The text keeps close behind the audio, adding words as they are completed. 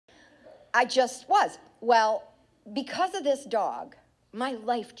I just was. Well, because of this dog, my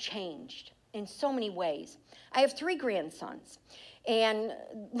life changed in so many ways. I have 3 grandsons, and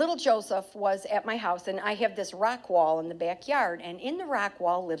little Joseph was at my house, and I have this rock wall in the backyard, and in the rock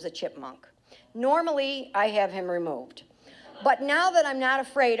wall lives a chipmunk. Normally, I have him removed. But now that I'm not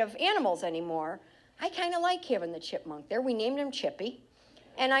afraid of animals anymore, I kind of like having the chipmunk there. We named him Chippy,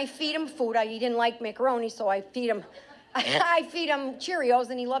 and I feed him food. He didn't like macaroni, so I feed him Cheerios,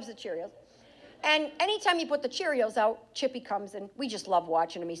 and he loves the Cheerios. And anytime you put the Cheerios out, Chippy comes, and we just love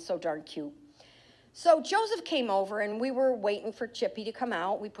watching him. He's so darn cute. So Joseph came over, and we were waiting for Chippy to come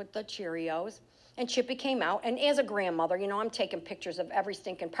out. We put the Cheerios, and Chippy came out. And as a grandmother, you know, I'm taking pictures of every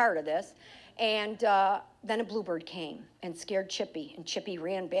stinking part of this. And then a bluebird came and scared Chippy, and Chippy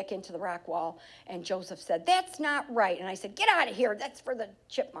ran back into the rock wall, and Joseph said, "That's not right." And I said, "Get out of here. That's for the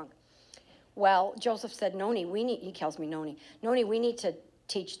chipmunk." Well, Joseph said, "Noni, he calls me Noni. Noni, we need to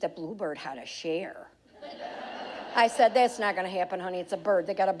teach the bluebird how to share." I said, "That's not going to happen, honey. It's a bird.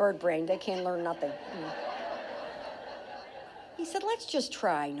 They got a bird brain. They can't learn nothing." He said, "Let's just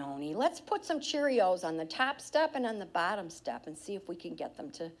try, Noni. Let's put some Cheerios on the top step and on the bottom step and see if we can get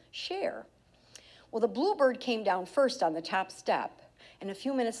them to share." Well, the bluebird came down first on the top step, and a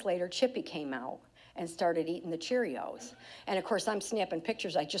few minutes later, Chippy came out and started eating the Cheerios. And of course, I'm snapping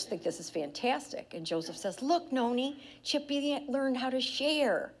pictures. I just think this is fantastic. And Joseph says, "Look, Noni, Chippy learned how to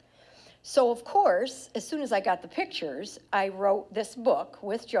share." So of course, as soon as I got the pictures, I wrote this book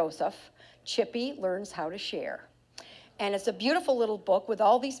with Joseph, Chippy Learns How to Share. And it's a beautiful little book with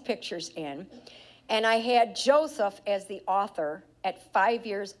all these pictures in. And I had Joseph as the author at 5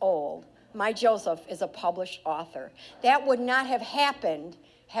 years old. My Joseph is a published author. That would not have happened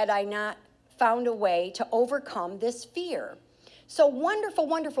had I not found a way to overcome this fear. So wonderful,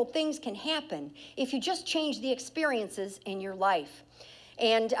 wonderful things can happen if you just change the experiences in your life.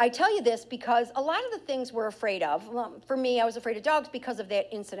 And I tell you this because a lot of the things we're afraid of, for me, I was afraid of dogs because of that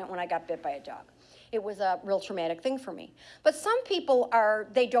incident when I got bit by a dog. It was a real traumatic thing for me. But some people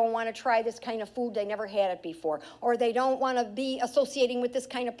they don't want to try this kind of food, they never had it before, or they don't want to be associating with this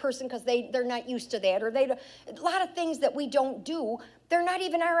kind of person because they're not used to that, or a lot of things that we don't do, they're not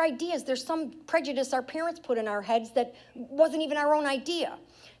even our ideas. There's some prejudice our parents put in our heads that wasn't even our own idea.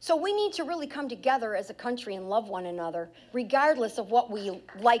 So we need to really come together as a country and love one another, regardless of what we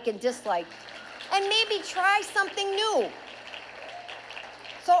like and dislike, and maybe try something new.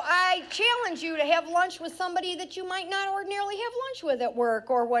 So I challenge you to have lunch with somebody that you might not ordinarily have lunch with at work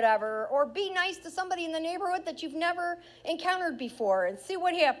or whatever, or be nice to somebody in the neighborhood that you've never encountered before and see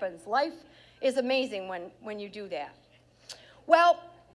what happens. Life is amazing when you do that. Well,